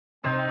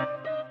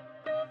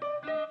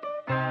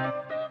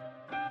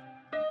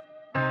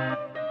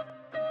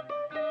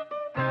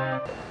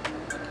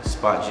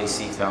Spot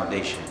JC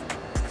Foundation.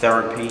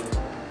 Therapy,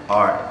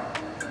 art,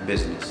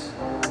 business.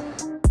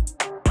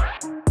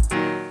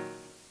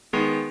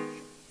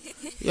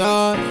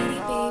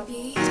 Yeah,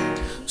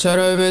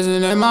 cheddar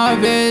vision in my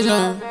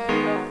vision.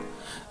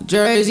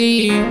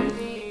 Jersey,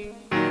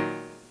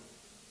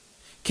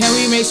 can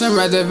we make some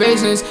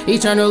reservations?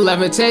 Eternal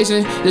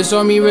levitation. Just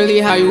show me really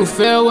how you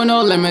feel with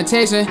no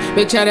limitation.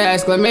 Big cheddar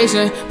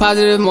exclamation,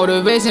 positive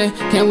motivation.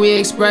 Can we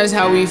express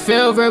how we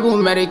feel? Verbal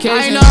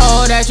medication. I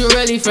know that you're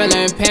really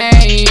feeling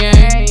pain,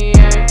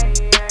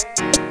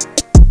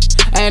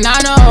 and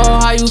I know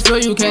how you feel,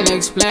 you can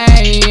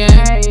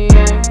explain.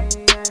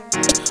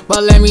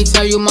 But let me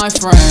tell you, my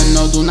friend,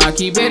 no, do not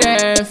keep it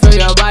in. Fill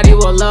your body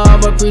with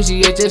love,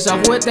 appreciate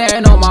yourself with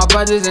that. Know my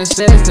brothers and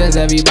sisters,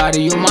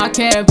 everybody you my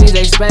kin. Please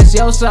express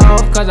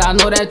yourself, cause I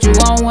know that you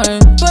won't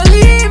win.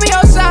 Believe in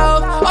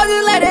yourself, or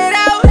just let it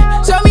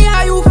out. Show me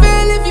how you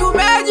feel, if you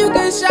mad you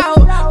can shout.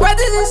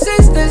 Brothers and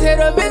sisters, hit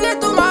a visit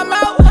through my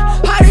mouth.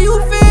 How do you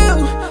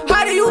feel?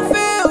 How do you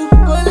feel?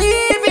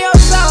 Believe in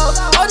yourself,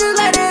 or just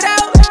let it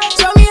out.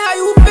 Show me how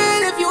you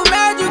feel, if you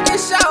mad you can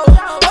shout.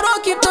 Or don't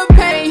keep the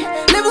pain,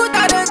 live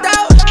without a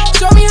doubt.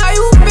 Show me how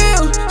you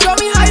feel, show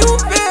me how you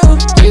feel.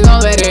 Please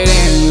don't let it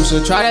in, you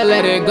should try to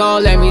let it go.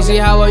 Let me see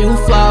how well you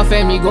fluff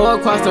and me go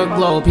across the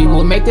globe.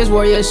 People make this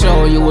warrior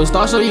show, you a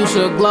star so you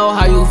should glow.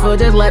 How you feel,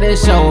 just let it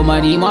show.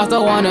 Money monster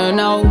wanna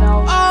know.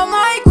 Oh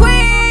my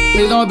queen,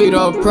 please don't be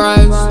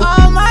depressed.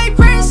 Oh my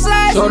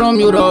princess, show them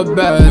you the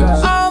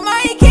best. Oh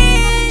my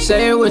king,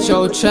 say it with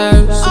your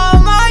chest.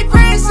 Oh my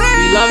princess,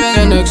 be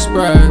loving and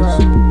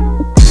express.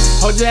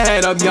 Hold your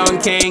head up, young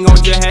king,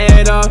 hold your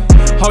head up.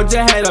 Hold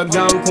your head up,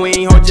 young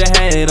queen, hold your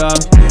head up.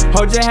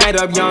 Hold your head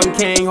up, young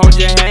king, hold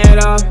your head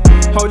up.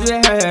 Hold your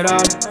head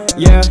up,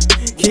 yeah.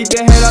 Keep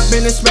your head up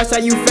and express how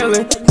you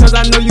feeling, cause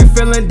I know you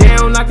feeling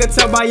down, I can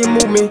tell by your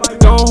movement.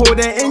 Don't hold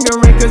that anger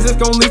in, cause it's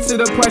gon' lead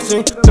to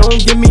depression. Don't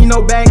give me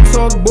no back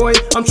talk, boy,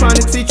 I'm trying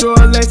to teach you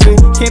a lesson.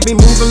 Can't be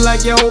moving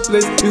like you're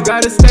hopeless, you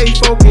gotta stay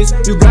focused.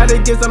 You gotta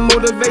get some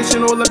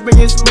motivation all up in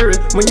your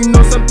spirit. When you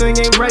know something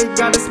ain't right,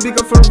 gotta speak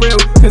up for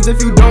real. Cause if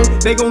you don't,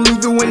 they gon'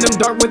 leave you in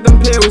them dark with them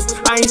pills.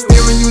 I ain't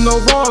steering you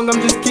no wrong, I'm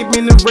just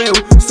keeping it real.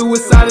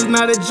 Suicide is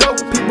not a joke,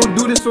 people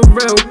do this for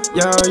real.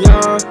 Yeah,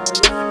 yeah,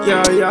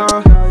 yeah, yeah.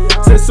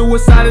 Said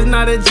suicide is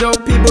not a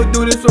joke, people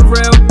do this for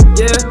real,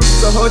 yeah.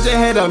 So hold your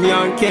head up,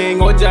 young king,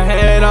 hold your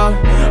head up.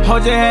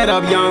 Hold your head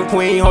up, young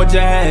queen, hold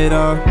your head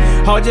up.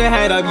 Hold your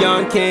head up,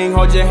 young king,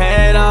 hold your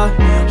head up.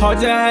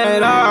 Hold your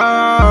head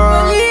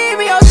up.